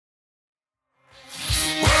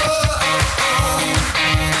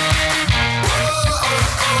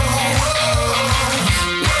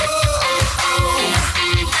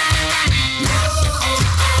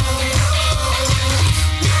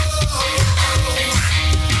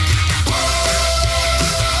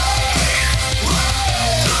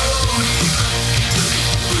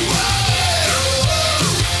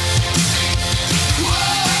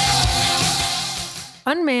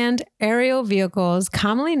unmanned aerial vehicles,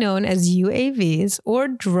 commonly known as UAVs or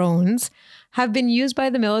drones, have been used by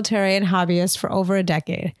the military and hobbyists for over a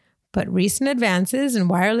decade. But recent advances in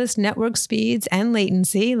wireless network speeds and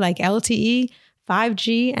latency, like LTE,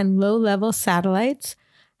 5G, and low-level satellites,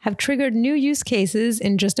 have triggered new use cases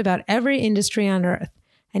in just about every industry on Earth,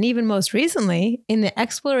 and even most recently, in the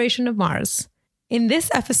exploration of Mars. In this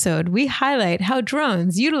episode, we highlight how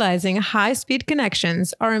drones utilizing high-speed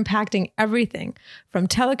connections are impacting everything from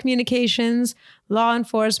telecommunications, law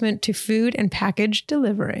enforcement, to food and package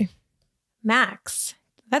delivery. Max,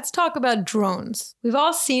 let's talk about drones. We've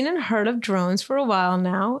all seen and heard of drones for a while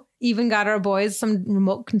now. Even got our boys some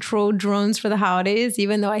remote control drones for the holidays,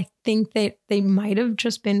 even though I think they might have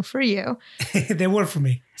just been for you. They were for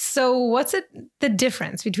me. So what's the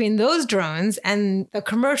difference between those drones and the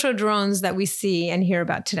commercial drones that we see and hear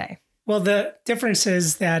about today? Well, the difference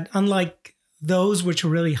is that unlike those which are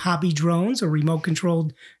really hobby drones or remote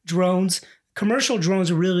controlled drones, commercial drones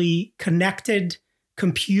are really connected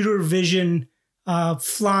computer vision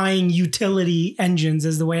flying utility engines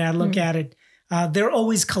is the way I look at it. They're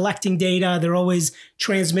always collecting data. They're always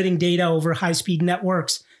transmitting data over high-speed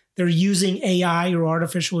networks. They're using AI or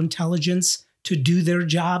artificial intelligence to do their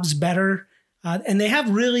jobs better. And they have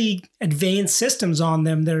really advanced systems on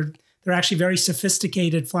them. They're actually very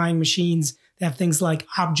sophisticated flying machines. They have things like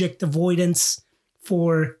object avoidance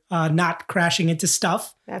for not crashing into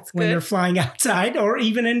stuff when they're flying outside or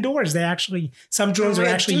even indoors. Some drones are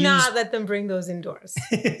actually used. Do not let them bring those indoors.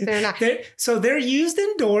 They're not. They're used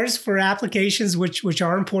indoors for applications which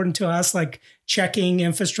are important to us, like checking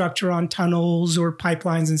infrastructure on tunnels or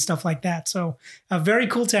pipelines and stuff like that. So very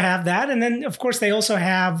cool to have that. And then, of course, they also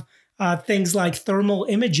have things like thermal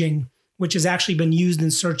imaging, which has actually been used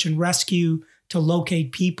in search and rescue to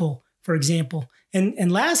locate people, for example.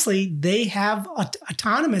 And lastly, they have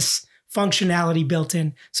autonomous functionality built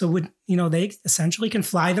in. So they essentially can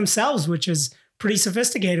fly themselves, which is pretty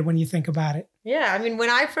sophisticated when you think about it. Yeah. I mean, when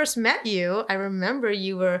I first met you, I remember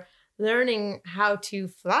you were learning how to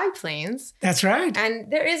fly planes. That's right.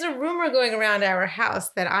 And there is a rumor going around our house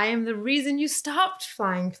that I am the reason you stopped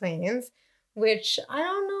flying planes, which I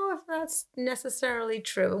don't know if that's necessarily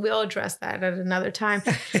true. We'll address that at another time.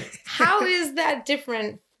 How is that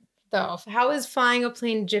different, though? How is flying a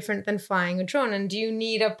plane different than flying a drone? And do you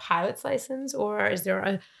need a pilot's license, or is there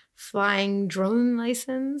a flying drone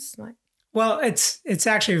license? Well, it's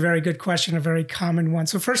actually a very good question, a very common one.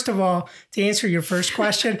 So first of all, to answer your first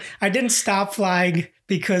question, I didn't stop flying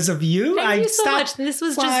because of you. Thank you so much. This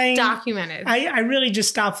was flying, just documented. I really just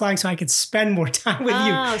stopped flying so I could spend more time with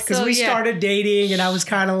you, because we started dating and I was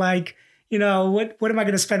kind of like, what am I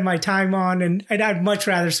going to spend my time on? And I'd much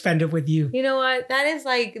rather spend it with you. You know what? That is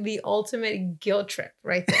like the ultimate guilt trip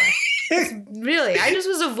right there. Really, I just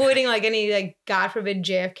was avoiding any God forbid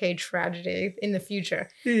JFK tragedy in the future.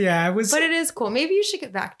 Yeah, it was. But it is cool. Maybe you should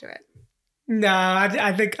get back to it. No,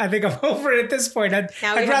 I think I'm over it at this point. I'd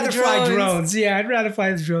rather fly drones. Yeah, I'd rather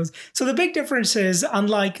fly the drones. So the big difference is,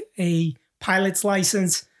 unlike a pilot's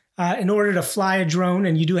license, in order to fly a drone,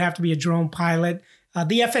 and you do have to be a drone pilot,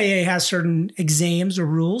 the FAA has certain exams or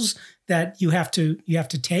rules that you have to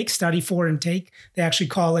study for and take. They actually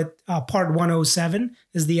call it Part 107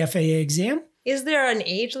 is the FAA exam. Is there an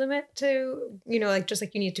age limit to, just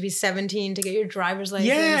like you need to be 17 to get your driver's license?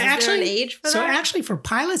 Yeah, is there an age for that? So actually for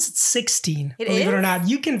pilots, it's 16. Believe it or not.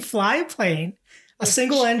 You can fly a plane, a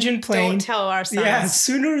single engine plane. Don't tell our sons. Yeah,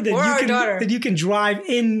 sooner than you can drive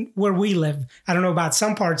in where we live. I don't know about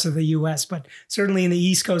some parts of the U.S., but certainly in the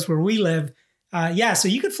East Coast where we live. So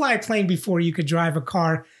you could fly a plane before you could drive a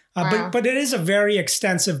car. Wow. But it is a very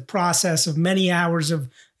extensive process of many hours of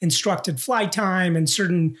instructed flight time and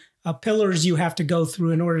certain pillars you have to go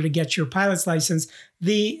through in order to get your pilot's license.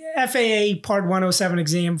 The FAA Part 107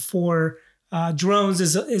 exam for drones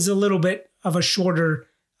is a little bit of a shorter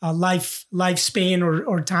lifespan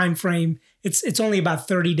or time frame. It's only about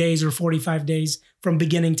 30 days or 45 days from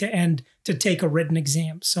beginning to end to take a written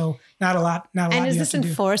exam. So not a lot. And is this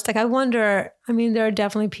enforced? I wonder, there are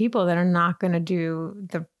definitely people that are not going to do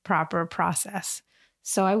the proper process.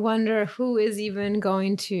 So I wonder who is even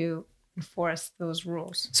going to enforce those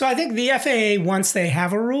rules. So I think the FAA, once they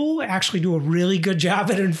have a rule, actually do a really good job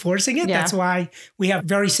at enforcing it. Yeah. That's why we have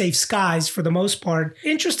very safe skies for the most part.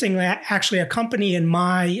 Interestingly, actually, a company in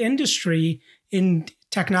my industry, in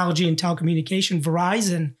technology and telecommunication,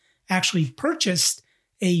 Verizon, actually purchased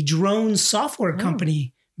a drone software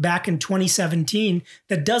company back in 2017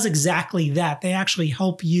 that does exactly that. They actually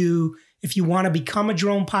help you if you want to become a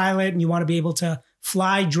drone pilot and you want to be able to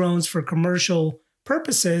fly drones for commercial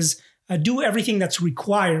purposes. Do everything that's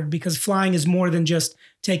required, because flying is more than just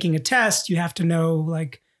taking a test. You have to know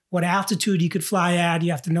what altitude you could fly at.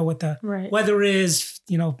 You have to know what the weather is,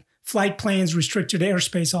 flight plans, restricted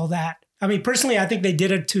airspace, all that. I mean, personally, I think they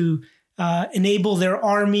did it to enable their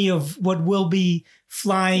army of what will be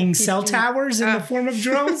flying cell towers in the form of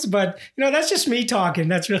drones. But, that's just me talking.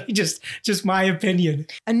 That's really just my opinion.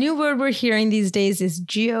 A new word we're hearing these days is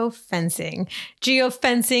geofencing.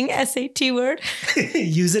 Geofencing, SAT word.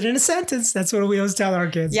 Use it in a sentence. That's what we always tell our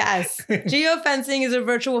kids. Yes. Geofencing is a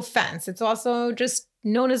virtual fence. It's also just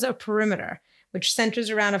known as a perimeter, which centers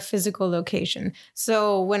around a physical location.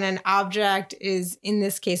 So when an object is, in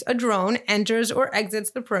this case, a drone, enters or exits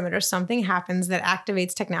the perimeter, something happens that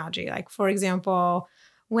activates technology. Like, for example,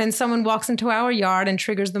 when someone walks into our yard and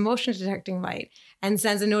triggers the motion detecting light and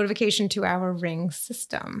sends a notification to our Ring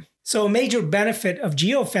system. So a major benefit of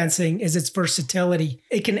geofencing is its versatility.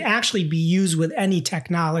 It can actually be used with any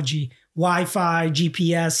technology, Wi-Fi,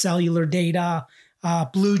 GPS, cellular data,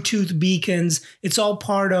 Bluetooth beacons. It's all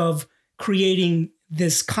part of creating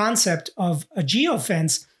this concept of a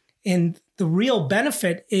geofence. And the real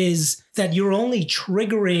benefit is that you're only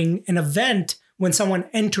triggering an event when someone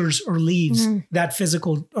enters or leaves that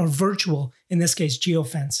physical or virtual, in this case,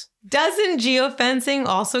 geofence. Doesn't geofencing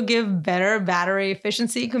also give better battery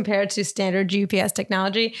efficiency compared to standard GPS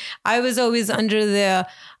technology? I was always under the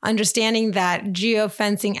understanding that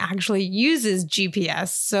geofencing actually uses GPS.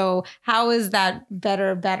 So how is that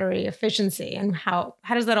better battery efficiency, and how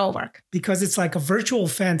does that all work? Because it's like a virtual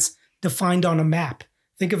fence defined on a map.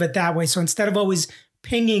 Think of it that way. So instead of always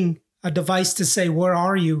pinging a device to say, where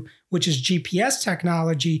are you, which is GPS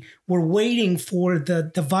technology, we're waiting for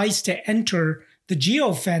the device to enter the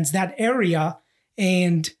geofence, that area,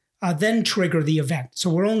 and then trigger the event. So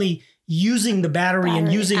we're only using the battery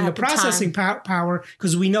and using the processing power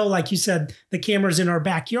because we know, like you said, the camera's in our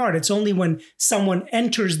backyard. It's only when someone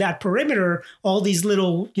enters that perimeter, all these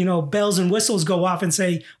little, bells and whistles go off and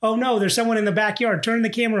say, oh no, there's someone in the backyard. Turn the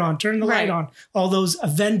camera on, turn the light on, all those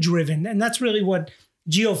event driven. And that's really what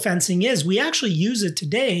geofencing is. We actually use it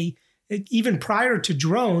today, even prior to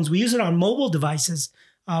drones. We use it on mobile devices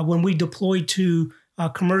when we deploy to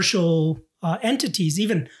commercial entities,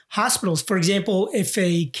 even hospitals. For example, if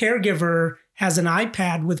a caregiver has an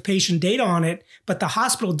iPad with patient data on it, but the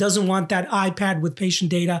hospital doesn't want that iPad with patient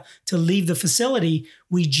data to leave the facility,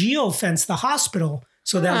 we geofence the hospital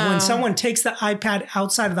so that when someone takes the iPad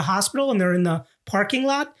outside of the hospital and they're in the parking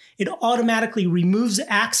lot, it automatically removes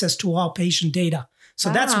access to all patient data.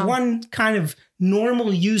 So that's one kind of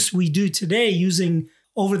normal use we do today using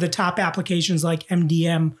over-the-top applications like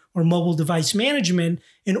MDM or mobile device management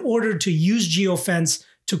in order to use geofence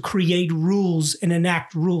to create rules and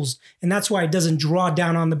enact rules. And that's why it doesn't draw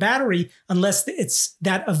down on the battery unless it's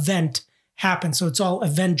that event happens. So it's all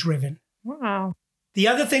event-driven. Wow. The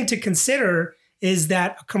other thing to consider is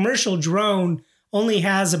that a commercial drone only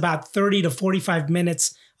has about 30 to 45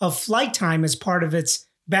 minutes of flight time as part of its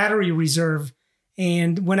battery reserve.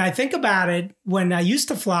 And when I think about it, when I used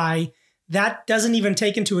to fly, that doesn't even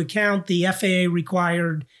take into account the FAA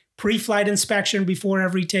required pre-flight inspection before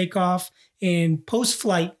every takeoff and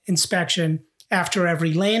post-flight inspection after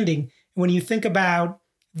every landing. When you think about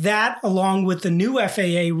that, along with the new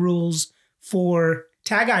FAA rules for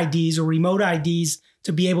tag IDs or remote IDs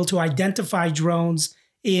to be able to identify drones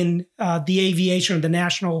in the aviation or the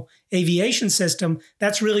National Aviation System,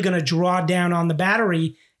 that's really going to draw down on the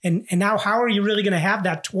battery. And now how are you really going to have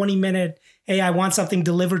that 20-minute, hey, I want something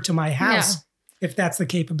delivered to my house, if that's the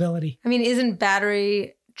capability? I mean, isn't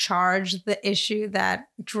battery charge the issue that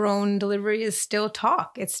drone delivery is still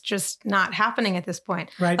talk? It's just not happening at this point.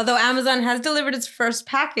 Right. Although Amazon has delivered its first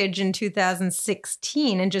package in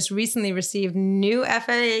 2016 and just recently received new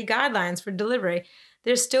FAA guidelines for delivery,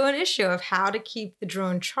 there's still an issue of how to keep the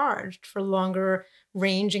drone charged for longer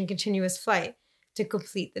range and continuous flight to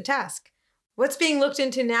complete the task. What's being looked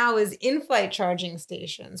into now is in-flight charging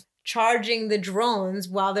stations, charging the drones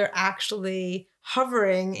while they're actually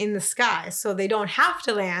hovering in the sky so they don't have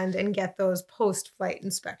to land and get those post-flight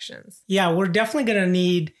inspections. Yeah, we're definitely going to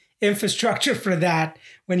need infrastructure for that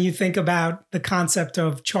when you think about the concept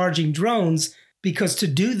of charging drones, because to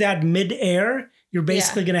do that mid-air, you're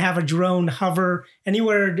basically going to have a drone hover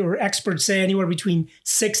anywhere, or experts say anywhere between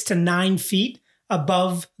 6 to 9 feet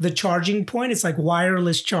above the charging point. It's like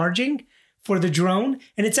wireless charging for the drone.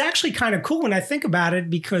 And it's actually kind of cool when I think about it,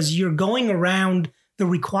 because you're going around the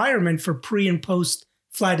requirement for pre and post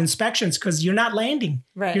flight inspections because you're not landing.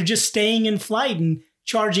 Right. You're just staying in flight and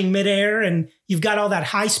charging midair. And you've got all that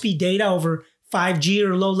high speed data over 5G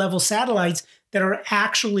or low level satellites that are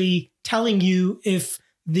actually telling you if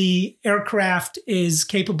the aircraft is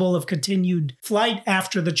capable of continued flight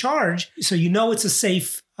after the charge. So you know it's a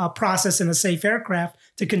safe process in a safe aircraft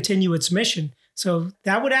to continue its mission. So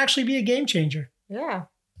that would actually be a game changer. Yeah.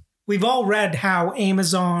 We've all read how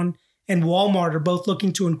Amazon and Walmart are both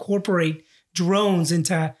looking to incorporate drones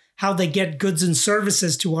into how they get goods and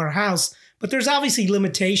services to our house. But there's obviously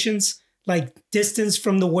limitations, like distance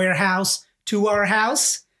from the warehouse to our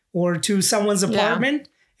house or to someone's apartment.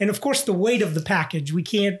 And of course, the weight of the package. We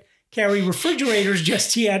can't carry refrigerators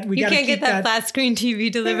just yet. You can't get that flat screen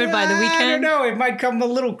TV delivered by the weekend. I don't know. It might come a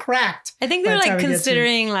little cracked. I think they're like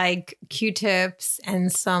considering like Q-tips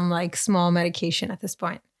and some like small medication at this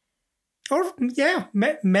point. Or yeah,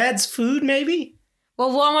 meds, food maybe.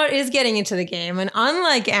 Well, Walmart is getting into the game. And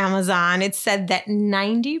unlike Amazon, it's said that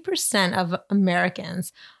 90% of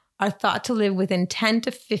Americans are thought to live within 10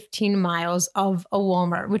 to 15 miles of a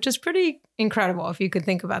Walmart, which is pretty incredible if you could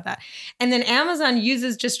think about that. And then Amazon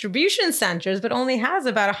uses distribution centers, but only has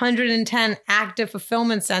about 110 active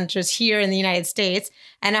fulfillment centers here in the United States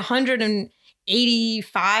and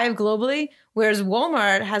 185 globally, whereas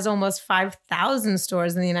Walmart has almost 5,000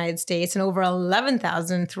 stores in the United States and over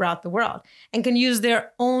 11,000 throughout the world, and can use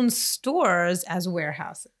their own stores as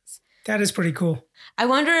warehouses. That is pretty cool. I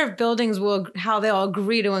wonder if buildings how they'll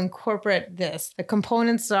agree to incorporate this. The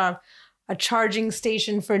components of a charging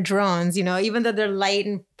station for drones, even though they're light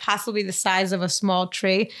and possibly the size of a small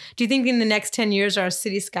tree. Do you think in the next 10 years, our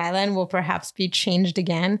city skyline will perhaps be changed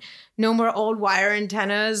again? No more old wire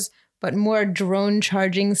antennas, but more drone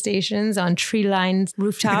charging stations on tree-lined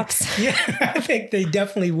rooftops? Yeah, I think they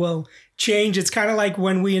definitely will change. It's kind of like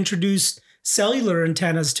when we introduced cellular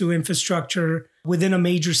antennas to infrastructure within a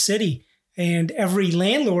major city. And every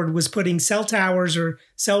landlord was putting cell towers or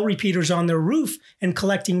cell repeaters on their roof and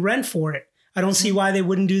collecting rent for it. I don't see why they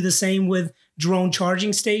wouldn't do the same with drone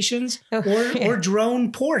charging stations or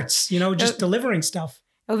drone ports, just delivering stuff.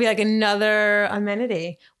 It would be like another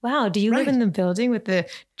amenity. Wow, do you live in the building with the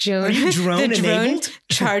drone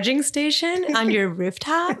charging station on your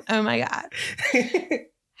rooftop? Oh my God.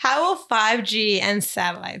 How will 5G and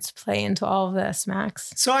satellites play into all of this,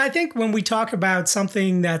 Max? So I think when we talk about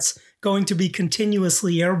something that's going to be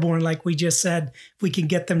continuously airborne, like we just said, if we can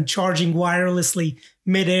get them charging wirelessly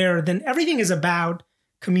midair, then everything is about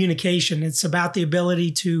communication. It's about the ability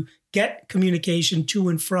to get communication to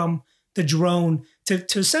and from the drone to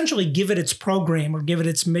essentially give it its program or give it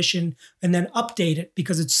its mission and then update it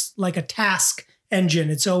because it's like a task engine.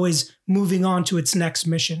 It's always moving on to its next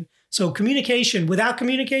mission. So communication, without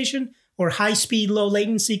communication or high-speed,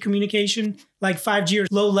 low-latency communication like 5G or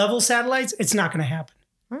low-level satellites, it's not going to happen.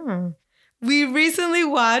 We recently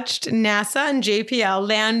watched NASA and JPL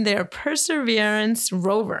land their Perseverance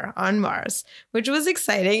rover on Mars, which was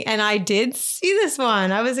exciting. And I did see this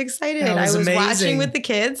one. I was excited. I was amazing. Watching with the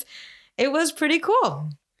kids. It was pretty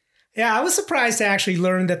cool. Yeah, I was surprised to actually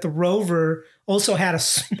learn that the rover also had a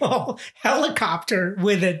small helicopter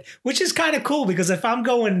with it, which is kind of cool because if I'm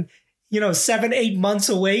going 7-8 months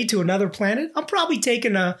away to another planet, I'm probably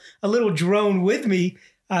taking a little drone with me.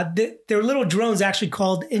 Their little drone's actually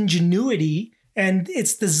called Ingenuity, and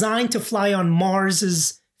it's designed to fly on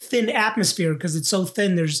Mars's thin atmosphere because it's so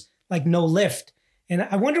thin, there's like no lift. And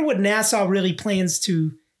I wonder what NASA really plans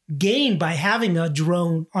to gain by having a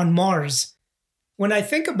drone on Mars. When I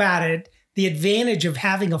think about it, the advantage of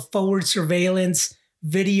having a forward surveillance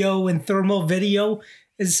video and thermal video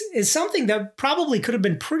is something that probably could have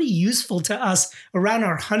been pretty useful to us around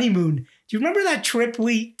our honeymoon. Do you remember that trip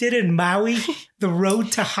we did in Maui, the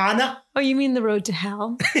road to Hana? Oh, you mean the road to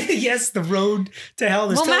hell? Yes, the road to hell.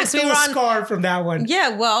 There's still a scar from that one. Yeah,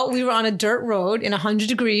 well, we were on a dirt road in 100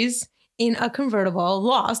 degrees in a convertible,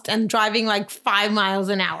 lost and driving like 5 miles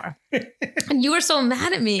an hour. And you were so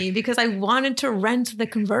mad at me because I wanted to rent the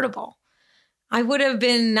convertible. I would have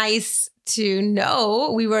been nice to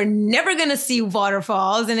know we were never going to see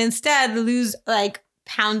waterfalls and instead lose like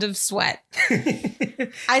pound of sweat.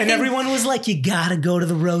 And everyone was like, you got to go to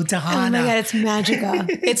the road to Hana. Oh my God, it's magical.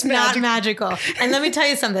 It's not magical. And let me tell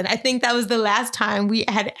you something. I think that was the last time we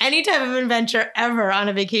had any type of adventure ever on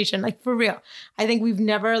a vacation. Like for real. I think we've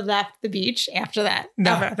never left the beach after that.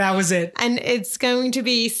 No, ever. That was it. And it's going to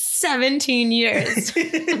be 17 years.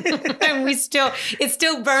 And it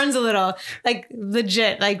still burns a little. Like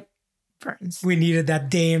legit, like burns. We needed that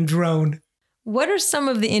damn drone. What are some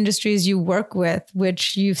of the industries you work with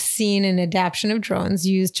which you've seen an adaptation of drones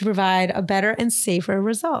used to provide a better and safer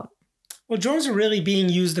result? Well, drones are really being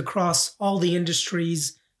used across all the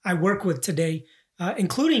industries I work with today,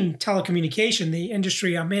 including telecommunication, the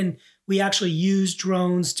industry I'm in. We actually use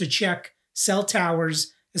drones to check cell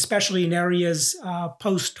towers, especially in areas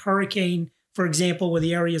post-hurricane, for example, where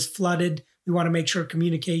the area is flooded. We want to make sure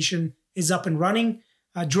communication is up and running.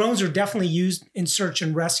 Drones are definitely used in search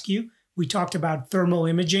and rescue. We talked about thermal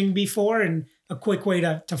imaging before and a quick way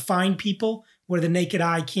to find people where the naked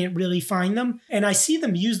eye can't really find them. And I see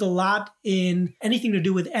them used a lot in anything to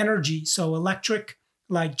do with energy. So electric,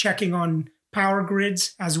 like checking on power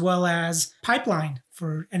grids, as well as pipeline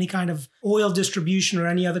for any kind of oil distribution or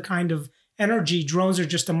any other kind of energy. Drones are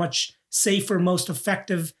just a much safer, most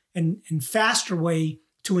effective and faster way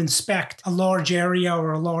to inspect a large area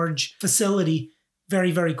or a large facility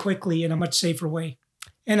very, very quickly in a much safer way.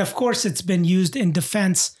 And of course, it's been used in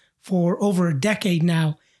defense for over a decade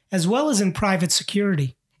now, as well as in private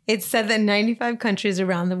security. It's said that 95 countries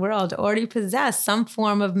around the world already possess some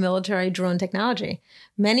form of military drone technology,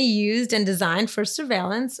 many used and designed for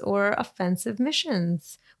surveillance or offensive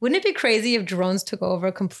missions. Wouldn't it be crazy if drones took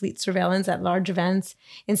over complete surveillance at large events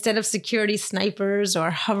instead of security snipers or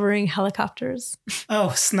hovering helicopters? Oh,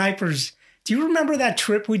 snipers. Do you remember that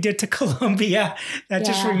trip we did to Colombia? That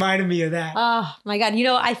just reminded me of that. Oh, my God.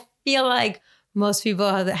 I feel like most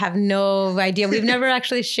people have no idea. We've never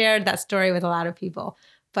actually shared that story with a lot of people.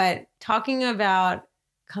 But talking about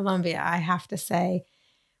Colombia, I have to say,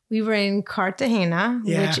 we were in Cartagena,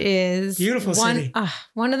 which is beautiful city.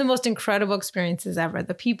 One of the most incredible experiences ever.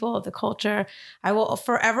 The people, the culture. I will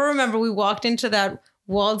forever remember we walked into that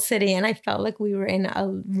walled city and I felt like we were in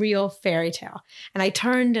a real fairy tale. And I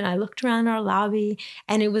turned and I looked around our lobby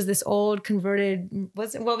and it was this old converted,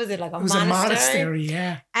 what was it, like a monastery? It was a monastery,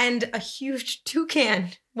 yeah. And a huge toucan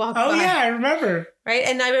walked by. Oh, yeah, I remember. Right.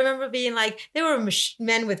 And I remember being like, there were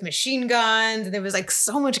men with machine guns and there was like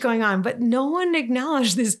so much going on, but no one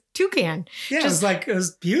acknowledged this toucan. Yeah, it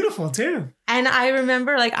was beautiful too. And I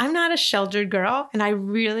remember I'm not a sheltered girl and I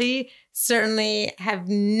really certainly have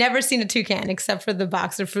never seen a toucan except for the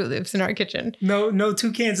box of Fruit Loops in our kitchen. No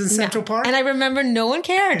toucans in Central Park? And I remember no one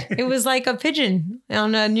cared. It was like a pigeon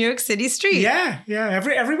on a New York City street. Yeah.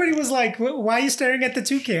 Everybody was like, why are you staring at the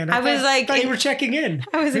toucan? I thought you were checking in.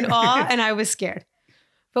 I was in awe and I was scared.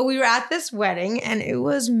 But we were at this wedding and it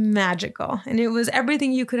was magical. And it was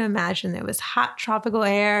everything you could imagine. There was hot tropical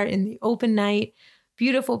air in the open night,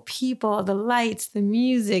 beautiful people, the lights, the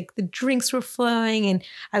music, the drinks were flowing, and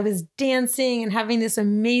I was dancing and having this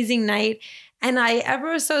amazing night. And I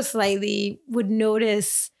ever so slightly would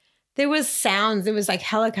notice there was sounds. There was like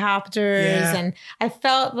helicopters and I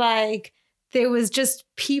felt like there was just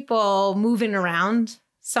people moving around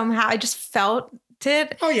somehow. I just felt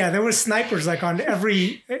it. Oh yeah, there were snipers like on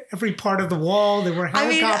every part of the wall. There were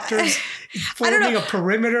helicopters forming a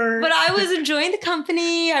perimeter. But I was enjoying the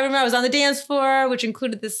company. I remember I was on the dance floor, which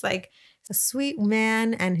included this a sweet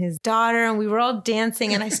man and his daughter, and we were all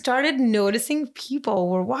dancing. And I started noticing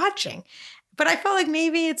people were watching, but I felt like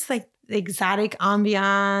maybe it's like the exotic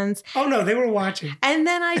ambiance. Oh no, they were watching. And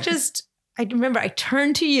then I remember I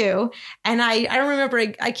turned to you, and I don't remember.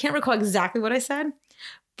 I can't recall exactly what I said.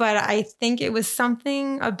 But I think it was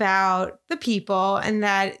something about the people and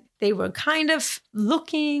that they were kind of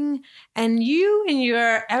looking, and you, in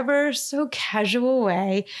your ever so casual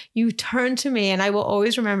way, you turned to me, and I will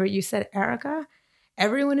always remember you said, Erica,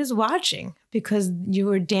 everyone is watching because you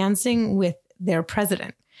were dancing with their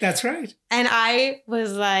president. That's right. And I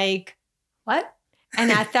was like, what? And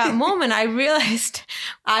at that moment, I realized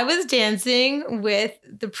I was dancing with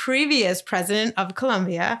the previous president of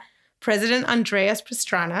Colombia, President Andres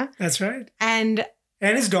Pastrana. That's right. And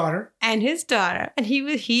his daughter. And he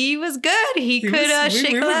was good. He could shake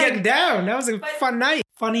a leg. We were getting down. That was a fun night.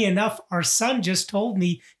 Funny enough, our son just told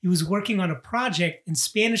me he was working on a project in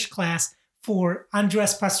Spanish class for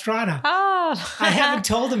Andres Pastrana. Oh. I haven't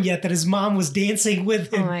told him yet that his mom was dancing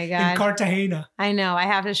with him in Cartagena. I know. I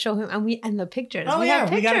have to show him. And the pictures. Oh, we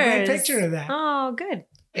got a great picture of that. Oh, good.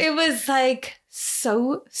 It was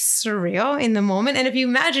so surreal in the moment. And if you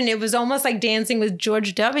imagine, it was almost like dancing with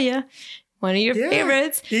George W., one of your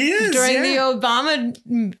favorites, he is, during the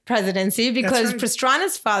Obama presidency, because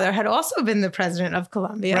Pastrana's father had also been the president of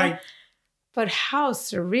Colombia. Right. But how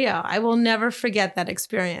surreal. I will never forget that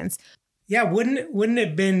experience. Yeah, wouldn't it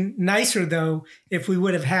have been nicer, though, if we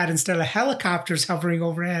would have had, instead of helicopters hovering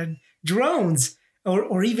overhead, drones?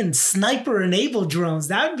 Or even sniper-enabled drones.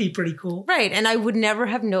 That would be pretty cool. Right. And I would never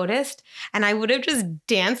have noticed. And I would have just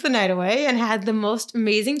danced the night away and had the most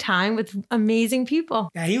amazing time with amazing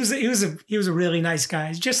people. Yeah, he was a really nice guy.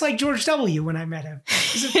 He's just like George W. when I met him.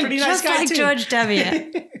 He's a pretty nice guy, too. Just like George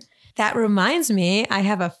W. That reminds me, I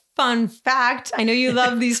have a fun fact. I know you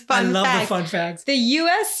love these fun facts. I love the fun facts. The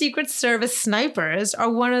U.S. Secret Service snipers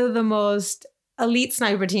are one of the most elite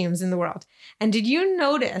sniper teams in the world. And did you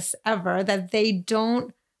notice ever that they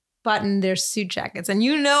don't button their suit jackets. And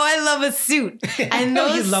you know I love a suit. And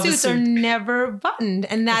those suits are never buttoned.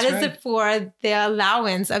 And that is right. For the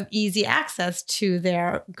allowance of easy access to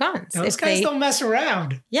their guns. Those guys don't mess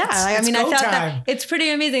around. Yeah. I thought that it's pretty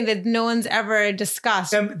amazing that no one's ever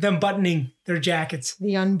discussed them buttoning their jackets.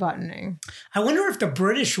 The unbuttoning. I wonder if the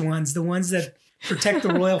British ones, the ones that protect the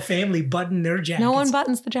royal family, button their jackets. No one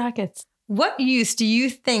buttons the jackets. What use do you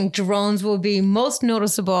think drones will be most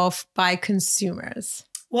noticeable by consumers?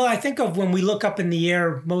 Well, I think of when we look up in the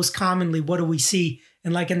air, most commonly, what do we see?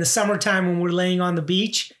 And like in the summertime when we're laying on the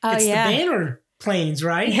beach, it's the banner planes,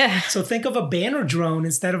 right? Yeah. So think of a banner drone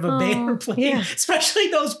instead of a banner plane, especially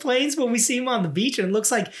those planes when we see them on the beach and it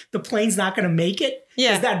looks like the plane's not going to make it.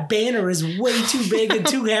 Yeah. Because that banner is way too big and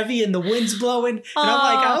too heavy and the wind's blowing. And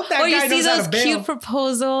I'm like, I hope that guy knows how to bail. Or you see those cute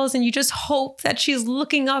proposals and you just hope that she's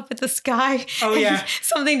looking up at the sky. Oh, yeah.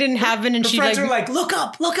 Something didn't happen and her friends are like, look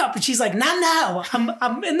up. And she's like, not now.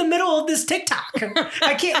 I'm in the middle of this TikTok.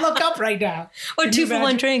 I can't look up right now. Or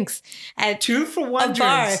 2-for-1 drinks. At 2-for-1 drinks. A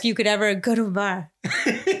bar, if you could ever go to a bar.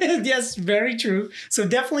 Yes, very true. So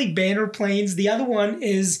definitely banner planes. The other one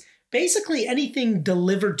is basically anything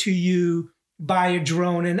delivered to you by a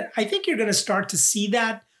drone. And I think you're going to start to see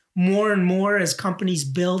that more and more as companies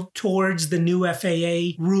build towards the new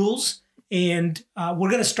FAA rules. And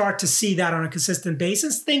we're going to start to see that on a consistent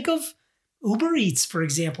basis. Think of Uber Eats, for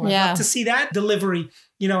example. I'd love to see that delivery,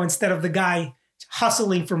 instead of the guy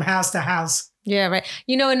hustling from house to house. Yeah, right.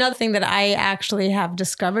 Another thing that I actually have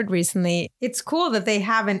discovered recently, it's cool that they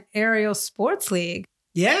have an aerial sports league.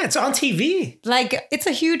 Yeah, it's on TV. Like, it's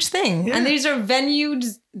a huge thing. Yeah. And these are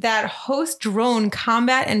venues that host drone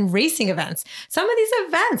combat and racing events. Some of these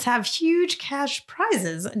events have huge cash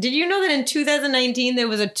prizes. Did you know that in 2019, there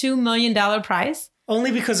was a $2 million prize?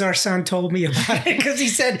 Only because our son told me about it, because he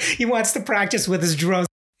said he wants to practice with his drones.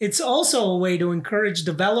 It's also a way to encourage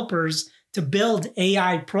developers to build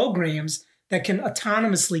AI programs that can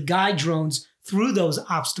autonomously guide drones through those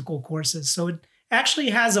obstacle courses. So it actually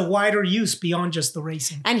has a wider use beyond just the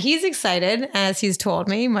racing. And he's excited, as he's told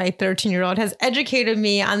me. My 13-year-old has educated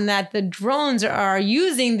me on that the drones are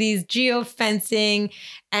using these geofencing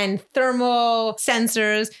and thermal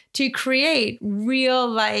sensors to create real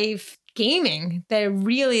life gaming. They're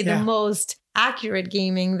really the most accurate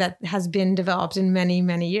gaming that has been developed in many,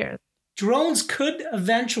 many years. Drones could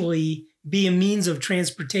eventually be a means of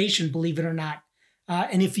transportation, believe it or not.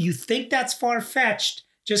 And if you think that's far-fetched,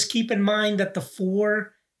 just keep in mind that the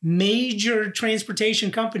 4 major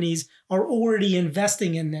transportation companies are already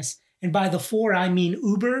investing in this. And by the 4, I mean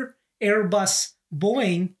Uber, Airbus,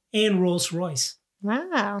 Boeing, and Rolls-Royce.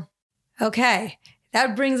 Wow. Okay.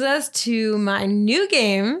 That brings us to my new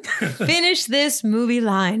game, Finish This Movie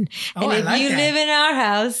Line. And if you live in our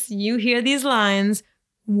house, you hear these lines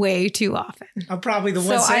way too often. I'm probably the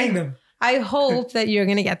one saying them. I hope that you're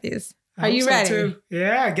going to get these. Are you ready? Too.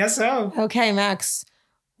 Yeah, I guess so. Okay, Max.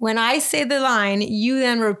 When I say the line, you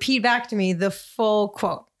then repeat back to me the full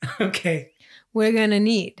quote. Okay. We're going to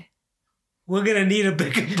need a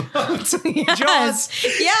bigger boat. Yes. Jaws.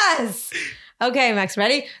 Yes. Okay, Max,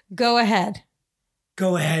 ready? Go ahead.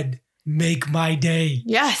 Go ahead. Make my day.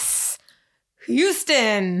 Yes.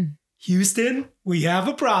 Houston. Houston, we have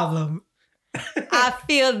a problem. I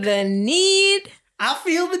feel the need. I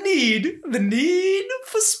feel the need. The need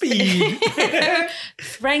for speed.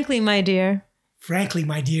 Frankly, my dear,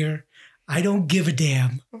 I don't give a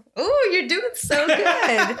damn. Oh, you're doing so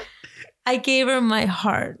good. I gave her my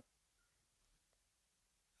heart.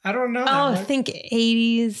 I don't know. Oh, think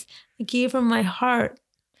 80s. I gave her my heart.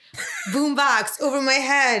 Boombox over my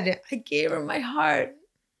head. I gave her my heart.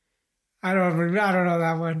 I don't know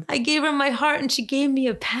that one. I gave her my heart and she gave me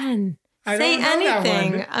a pen. Say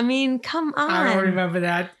anything. I mean, come on. I don't remember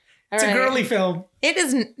that. It's a girly film. It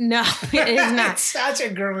isn't. No, it is not. It's such a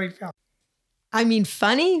girly film. I mean,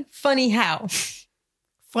 funny? Funny how?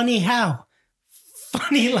 Funny how?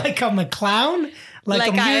 Funny like I'm a clown?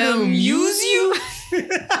 Like I'm here to amuse you? You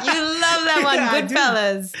love that one. Yeah,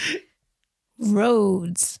 Goodfellas.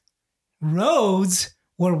 Roads. Roads?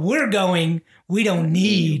 Where we're going, we don't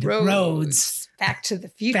need roads. Back to the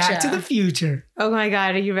future. Back to the future. Oh my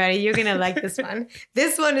God, are you ready? You're going to like this one.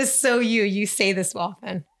 This one is so you. You say this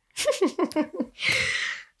often.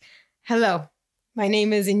 Hello, my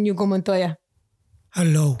name is Inigo Montoya.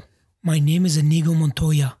 Hello, my name is Inigo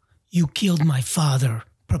Montoya. You killed my father.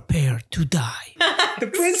 Prepare to die. The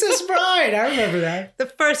Princess Bride. I remember that. The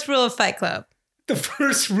first rule of Fight Club. The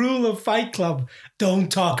first rule of Fight Club.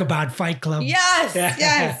 Don't talk about Fight Club. Yes,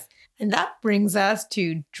 yes. And that brings us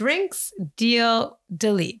to Drinks, Deal,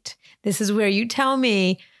 Delete. This is where you tell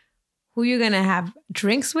me who you're going to have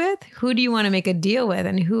drinks with, who do you want to make a deal with,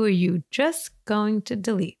 and who are you just going to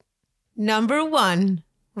delete? Number 1,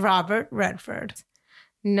 Robert Redford.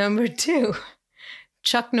 Number 2,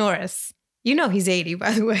 Chuck Norris. You know he's 80,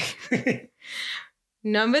 by the way.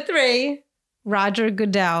 Number 3, Roger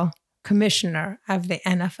Goodell, commissioner of the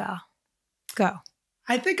NFL. Go.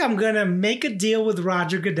 I think I'm going to make a deal with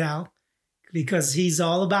Roger Goodell because he's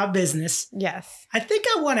all about business. Yes. I think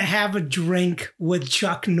I want to have a drink with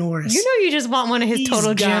Chuck Norris. You know you just want one of his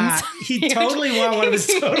total gyms. He totally want one of his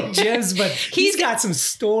total gyms, but he's got some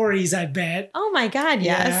stories, I bet. Oh my God,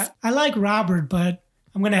 yes. Yeah, I like Robert, but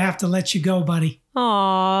I'm going to have to let you go, buddy.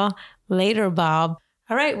 Aw, later, Bob.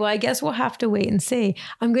 All right, well, I guess we'll have to wait and see.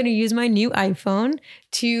 I'm going to use my new iPhone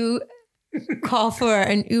to call for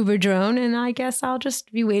an Uber drone, and I guess I'll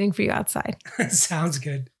just be waiting for you outside. Sounds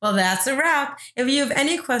good. Well, that's a wrap. If you have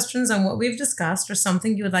any questions on what we've discussed or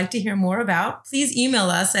something you would like to hear more about, please email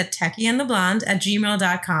us at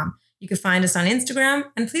techieandtheblonde@gmail.com. You can find us on Instagram,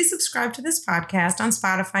 and please subscribe to this podcast on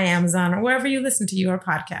Spotify, Amazon, or wherever you listen to your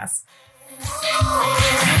podcasts.